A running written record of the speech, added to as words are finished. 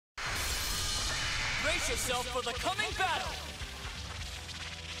Brace yourself for the coming battle!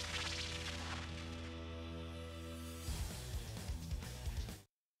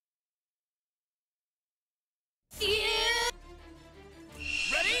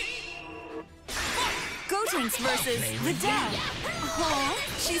 Gotenks versus Videl. Oh,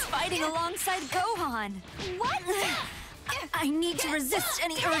 she's fighting alongside Gohan. What? I need to resist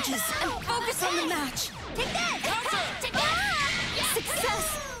any urges and focus on the match. Take that! Take that!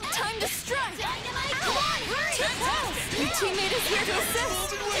 Success! Time to strike! Come on, hurry! Your teammate is here to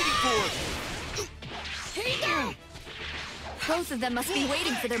assist. Here you go! Both of them must be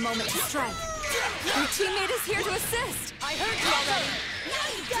waiting for their moment to strike. Your teammate is here to assist. I heard you already.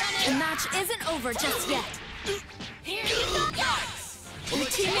 The match isn't over just yet. Here you go! Your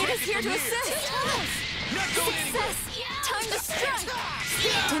teammate is here to assist. Success! Time to strike!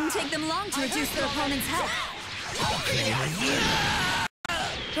 Didn't take them long to reduce their opponent's health.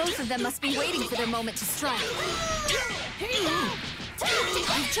 Both of them must be waiting for their moment to strike.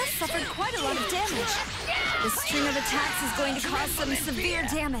 I've just suffered quite a lot of damage. The string of attacks is going to cause some severe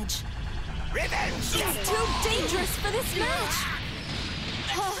damage. It's too dangerous for this match.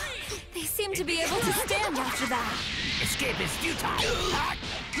 Oh, they seem to be able to stand after that. Escape is futile.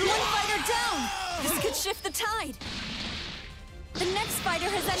 One fighter down. This could shift the tide. The next fighter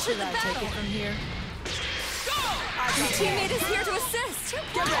has entered the battle. Take it from here. Your teammate is here to assist.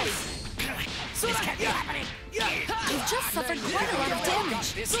 Get ready. This can't be happening. You've just suffered quite a lot of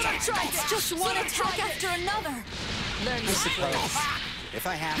damage. It's just one attack after another. Learn to suppose. If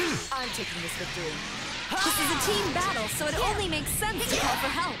I have to, I'm taking this victory. This is a team battle, so it only makes sense to call for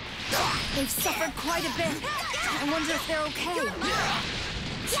help. They've suffered quite a bit. I wonder if they're okay.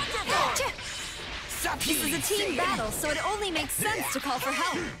 This is a team battle, so it only makes sense to call for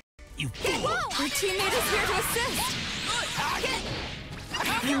help. You fool! Your teammate is here to assist.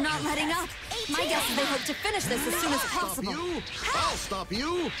 You're not letting up. My guess is they hope to finish this as soon as possible. I'll stop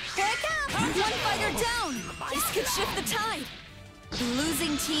you! Here I come! One fighter down! This could shift the tide. The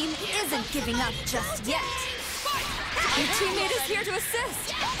losing team isn't giving up just yet. Your teammate is here to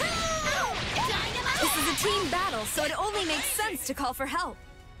assist. This is a team battle, so it only makes sense to call for help.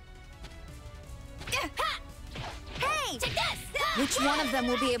 Hey! Take this! Which one of them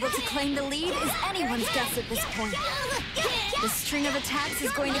will be able to claim the lead is anyone's guess at this point. The string of attacks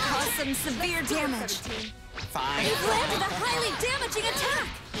is going to cause some severe damage. fine. You've landed a highly damaging attack!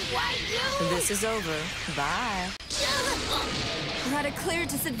 Why you? This is over. Bye. We're at a clear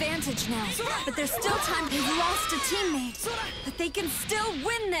disadvantage now, but there's still time. They've lost a teammate, but they can still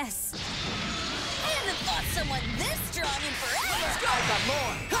win this. I haven't fought someone this strong in forever! I've got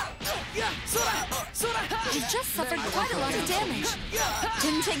more! They've just suffered quite a lot of damage.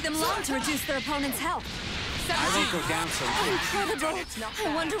 Didn't take them long to reduce their opponent's health. I won't go down so quick. Incredible!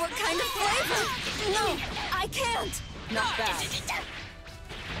 I wonder what kind of flavor! No, I can't! Not bad.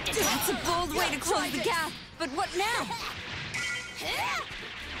 That's a bold way to close the gap, but what now?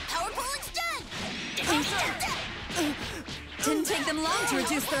 Power pulling's done! Didn't take them long to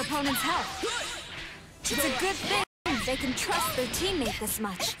reduce their opponent's health. It's a good thing they can trust their teammate this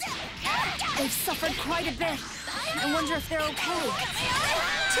much. They've suffered quite a bit. I wonder if they're okay.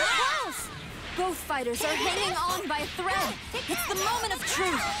 Too close! Both fighters are hanging on by a thread. It's the moment of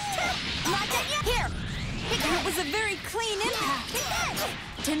truth. Here! It was a very clean impact.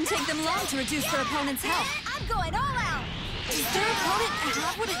 Didn't take them long to reduce their opponent's health. I'm going all out! Does their opponent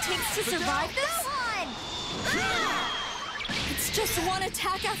have what it takes to survive this? It's just one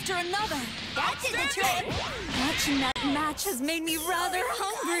attack after another. That's in the trick! Watching that match has made me rather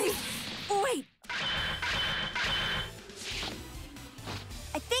hungry. Wait.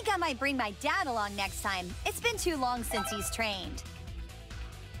 I think I might bring my dad along next time. It's been too long since he's trained.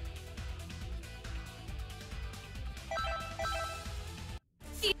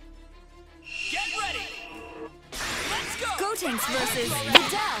 Get ready! Let's go! Gotenks versus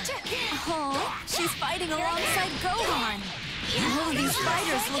Videl. Oh, she's fighting alongside Gohan. All of these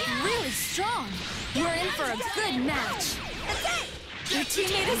fighters look really strong. We're in for a good match. Your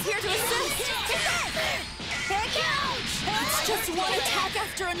teammate is here to assist. It's just one attack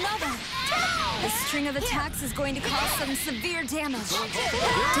after another. A string of attacks is going to cause some severe damage.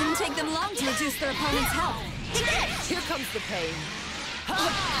 Didn't take them long to reduce their opponent's health. Here comes the pain.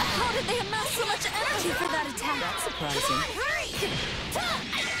 How did they amass so much energy for that attack? That's surprising.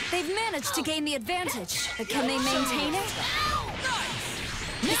 They've managed to gain the advantage, but can they maintain it?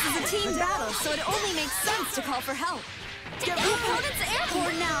 This is a team battle, so it only makes sense to call for help. The opponent's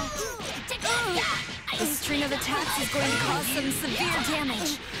airborne now. The string of attacks is going to cause some severe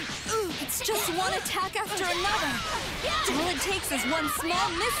damage. It's just one attack after another. All it takes is one small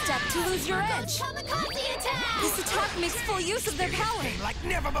misstep to lose your edge. This attack makes full use of their power. Like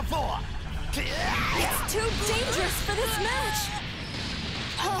never before. It's too dangerous for this match.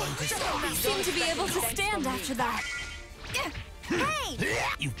 Oh, they seem to be able to stand after that. Hey!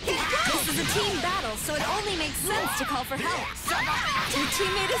 This is a team battle, so it only makes sense to call for help. Your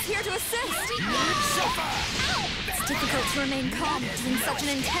teammate is here to assist. It's difficult to remain calm during such an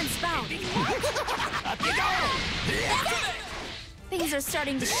intense bout. Things are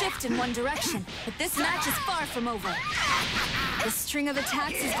starting to shift in one direction, but this match is far from over. The string of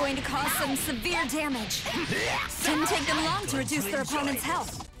attacks is going to cause some severe damage. Didn't take them long to reduce their opponent's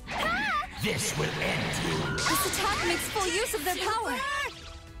health. This will end you. This attack makes full use of their power.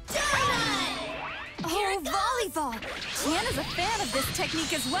 Oh, volleyball! Tiana's a fan of this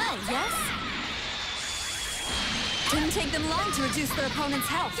technique as well, yes? Didn't take them long to reduce their opponent's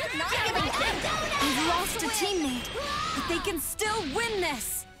health. They've lost a teammate, but they can still win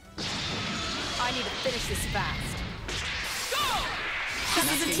this. I need to finish this fast. This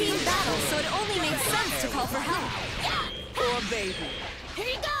is a team battle, so it only makes sense to call for help. Poor baby. Here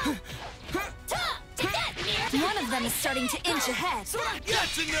you go! One of them is starting to inch ahead.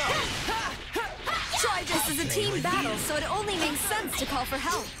 That's enough! Try this as a team battle, so it only makes sense to call for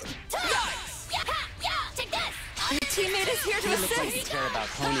help. Your teammate is here to You look like you assist. care about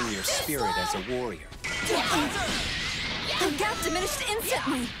honing your spirit as a warrior. The gap diminished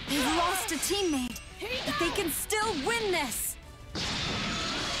instantly. They've lost a teammate, but they can still win this.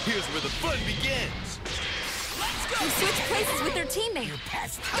 Here's where the fun begins. Let's They switch places with their teammate.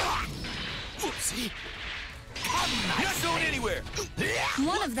 Oopsie. Not going anywhere.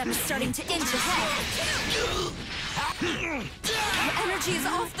 One of them is starting to inch ahead. The energy is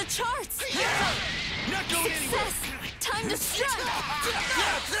off the charts. Not going anywhere. Success! Time to strike!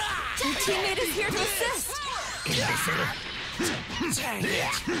 Your teammate is here to assist.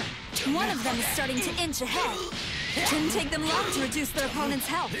 One of them is starting to inch ahead. Didn't take them long to reduce their opponent's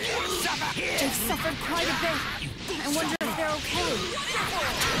health. They've suffered quite a bit. I wonder if they're okay.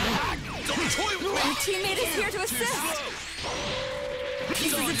 Your teammate is here to assist. This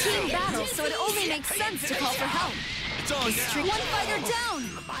is a team battle, so it only makes sense to call for help. It's on now. One fighter down!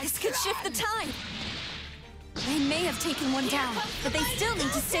 This could shift the tide. They may have taken one down, but they still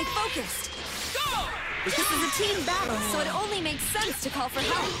need to stay focused. This is a team battle, so it only makes sense to call for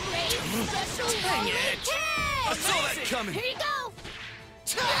help. Dang it! I saw that coming. Here you go!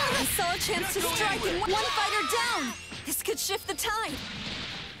 I saw a chance to strike and one fighter down! This could shift the tide.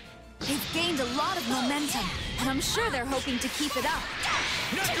 They've gained a lot of momentum, and I'm sure they're hoping to keep it up.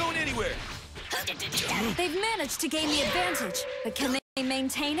 Not going anywhere. They've managed to gain the advantage, but can they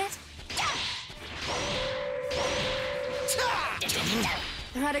maintain it?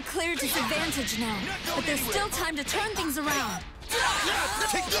 They're at a clear disadvantage now, but there's still time to turn things around.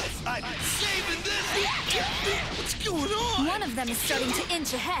 Take this. I'm saving this. What's going on? One of them is starting to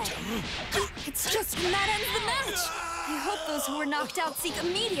inch ahead. It's just when that ends the match. I hope those who were knocked out seek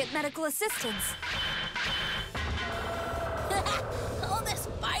immediate medical assistance. All this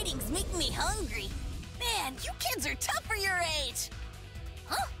fighting's making me hungry. Man, you kids are tough for your age.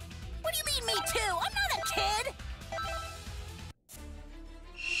 Huh? What do you mean, me too? I'm not a kid.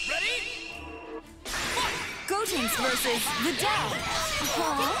 Ready? Gotenks versus Videl.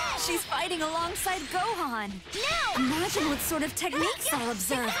 Aw, she's fighting alongside Gohan. No! Imagine what sort of techniques I'll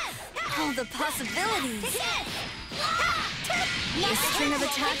observe. All the possibilities. This string of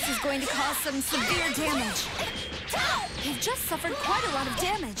attacks is going to cause some severe damage. They've just suffered quite a lot of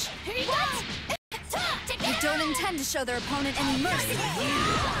damage. They don't intend to show their opponent any mercy.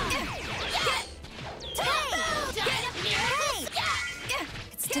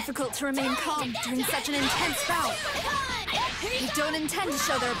 It's difficult to remain calm during such an intense bout. They don't intend to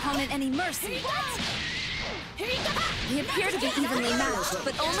show their opponent any mercy. They appear to be evenly matched,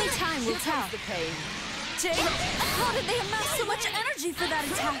 but only time will tell. The pain. Jay, how did they amass so much energy for that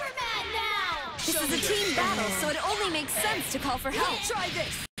attack? This is a team battle, so it only makes sense to call for help. Try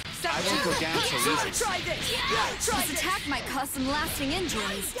this. I won't go down so easy. Try this. This attack might cause some lasting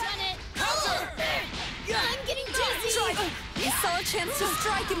injuries. I'm getting dizzy. He saw a chance to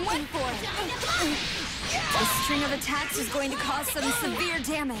strike and went for it. This string of attacks is going to cause some severe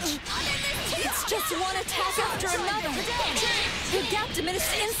damage. It's just one attack after another. The gap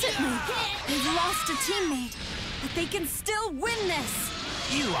diminished instantly. They've lost a teammate, but they can still win this.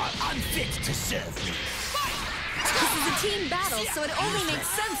 You are unfit to serve me. This is a team battle, so it only makes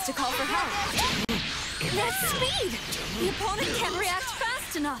sense to call for help. That speed! The opponent can't react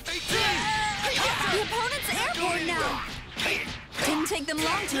fast enough. The opponent's airborne now. Didn't take them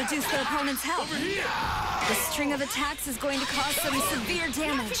long to reduce their opponent's health. The string of attacks is going to cause some severe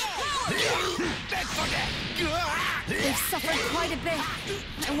damage. They've suffered quite a bit.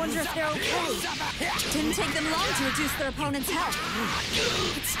 I wonder if they're okay. Didn't take them long to reduce their opponent's health.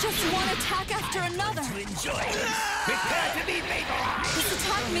 It's just one attack after another. Prepare to be vaporized. This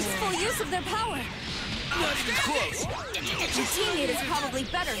attack makes full use of their power. Not even close. Your teammate is probably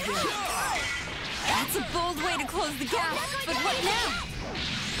better here. That's a bold way to close the gap, but what now?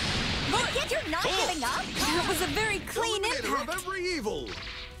 You're not giving up? That was a very clean Eliminator of impact. every evil.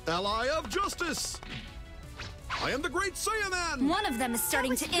 Ally of justice. I am the great Saiyaman. One of them is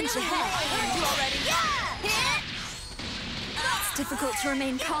starting to inch ahead. You already? Yeah! It's difficult to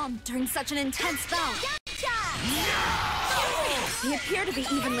remain calm during such an intense bout. They appear to be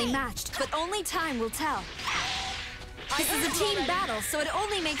evenly matched, but only time will tell. This is a team battle, so it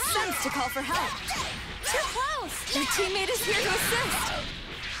only makes sense to call for help. Too close! Their teammate is here to assist.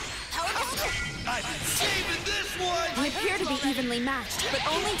 I'm saving this one. They appear to be evenly matched, but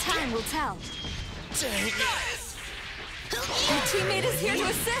only time will tell. Dang it. Their teammate is here to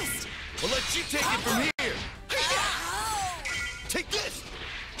assist. We'll let you take it from here. Take this.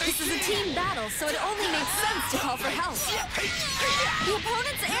 This is a team battle, so it only makes sense to call for help. The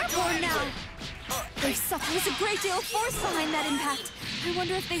opponent's airborne now. They've suffered a great deal of force behind that impact. I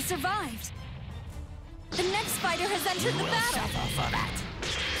wonder if they survived. The next fighter has entered the battle.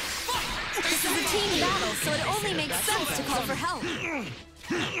 This is a team battle, so it only makes sense to call for help.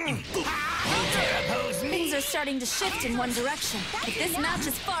 Things are starting to shift in one direction, but this match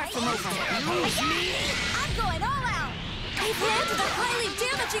is far from over. I'm going all out! They've landed a highly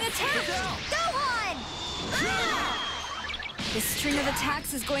damaging attack! Go on! This string of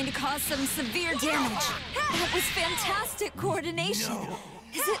attacks is going to cause some severe damage. That was fantastic coordination.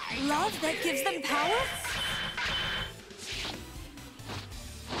 Is it love that gives them power?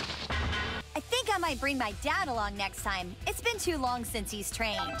 I think I might bring my dad along next time. It's been too long since he's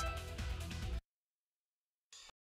trained.